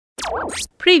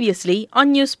Previously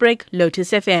on Newsbreak,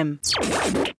 Lotus FM.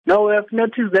 Now, we have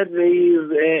noticed that there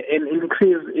is an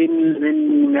increase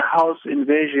in house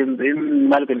invasions in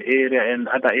Malvern area and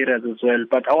other areas as well.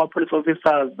 But our police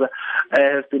officers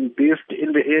have been briefed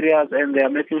in the areas, and they are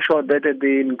making sure that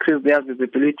they increase their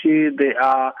visibility. They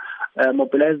are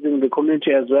mobilizing the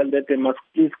community as well, that they must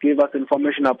please give us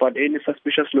information about any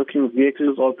suspicious-looking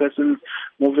vehicles or persons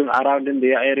moving around in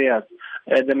their areas.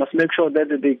 They must make sure that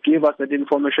they give us that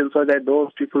information so that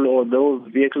those people or those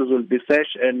vehicles will be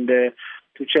searched and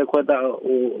to check whether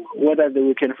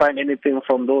we can find anything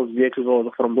from those vehicles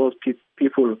or from those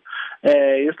people.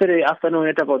 Yesterday afternoon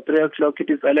at about 3 o'clock, it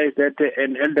is alleged that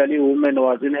an elderly woman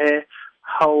was in her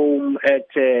home at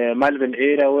Malvern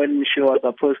area when she was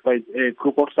approached by a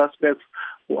group of suspects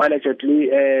who allegedly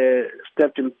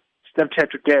stabbed her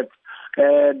to death.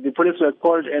 The police were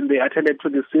called and they attended to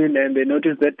the scene, and they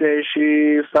noticed that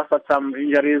she suffered some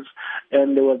injuries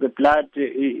and there was blood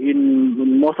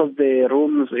in most of the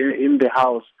rooms in the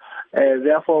house.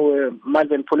 Therefore,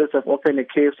 Malvern police have opened a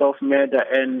case of murder,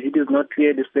 and it is not clear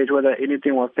at this stage whether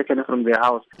anything was taken from their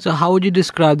house. So how would you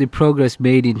describe the progress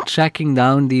made in tracking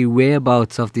down the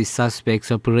whereabouts of these suspects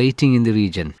operating in the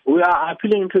region? We are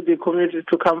appealing to the community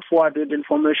to come forward with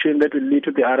information that will lead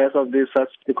to the arrest of these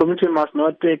suspects. The community must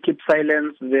not keep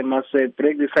silence. They must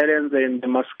break the silence, and they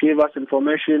must give us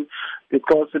information,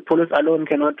 because the police alone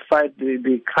cannot fight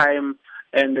the crime,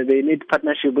 and they need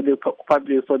partnership with the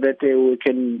public so that we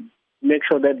can make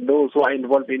sure that those who are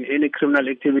involved in any criminal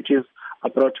activities are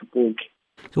brought to book.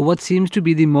 So what seems to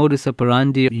be the modus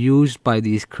operandi used by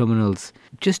these criminals,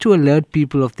 just to alert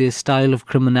people of their style of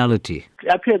criminality?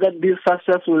 It appears that these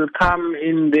suspects will come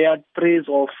in their threes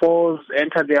or fours,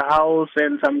 enter their house,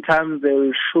 and sometimes they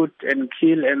will shoot and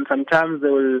kill, and sometimes they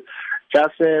will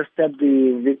just stab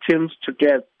the victims to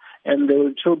death, and they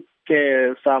will took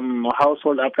some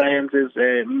household appliances.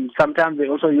 Sometimes they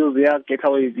also use their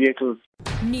getaway vehicles.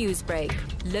 Newsbreak,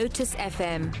 Lotus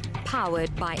FM,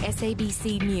 powered by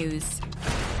SABC News.